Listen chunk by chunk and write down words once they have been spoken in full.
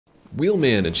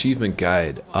Wheelman achievement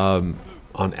guide on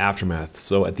Aftermath.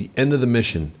 So at the end of the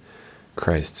mission,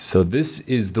 Christ. So this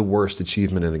is the worst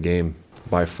achievement in the game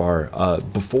by far.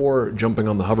 Before jumping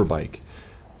on the hoverbike,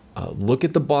 look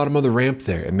at the bottom of the ramp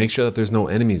there and make sure that there's no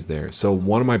enemies there. So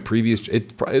one of my previous,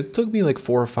 it took me like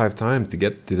 4 or 5 times to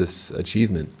get to this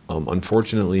achievement.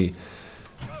 Unfortunately,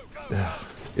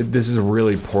 this is a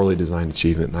really poorly designed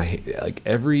achievement, and I hate, like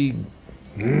every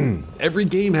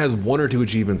game has 1 or 2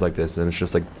 achievements like this, and it's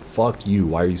just like, fuck you,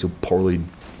 why are you so poorly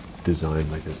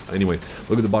designed like this? Anyway,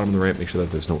 look at the bottom of the ramp, make sure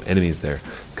that there's no enemies there,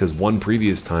 because one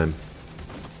previous time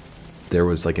there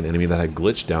was like an enemy that had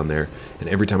glitched down there, and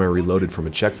every time I reloaded from a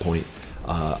checkpoint,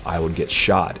 I would get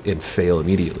shot and fail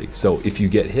immediately. So if you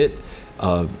get hit,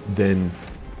 then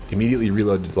immediately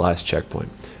reload to the last checkpoint.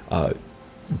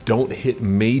 Don't hit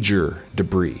major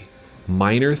debris.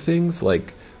 Minor things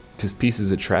like just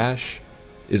pieces of trash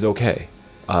is okay.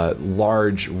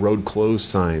 Large road closed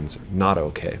signs, not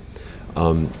okay.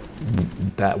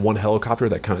 That one helicopter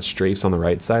that kind of strafes on the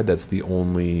right side, that's the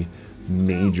only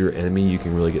major enemy you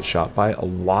can really get shot by. A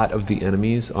lot of the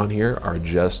enemies on here are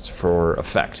just for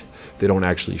effect. They don't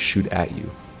actually shoot at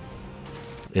you.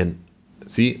 And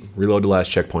see, reload to last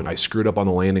checkpoint. I screwed up on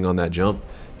the landing on that jump,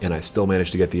 and I still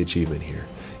managed to get the achievement here.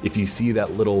 If you see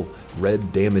that little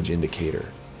red damage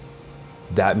indicator,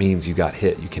 that means you got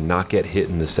hit. You cannot get hit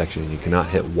in this section. You cannot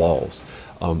hit walls.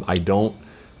 I don't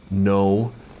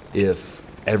know if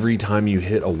every time you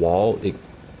hit a wall, it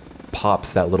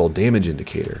pops that little damage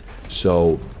indicator.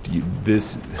 So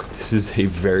this is a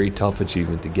very tough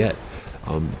achievement to get.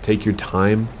 Take your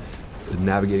time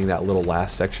navigating that little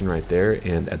last section right there,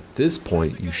 and at this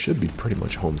point, you should be pretty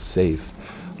much home safe.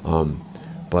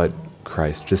 But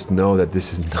Christ, just know that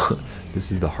this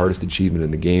is the hardest achievement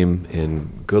in the game,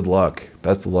 and good luck.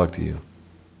 Best of luck to you.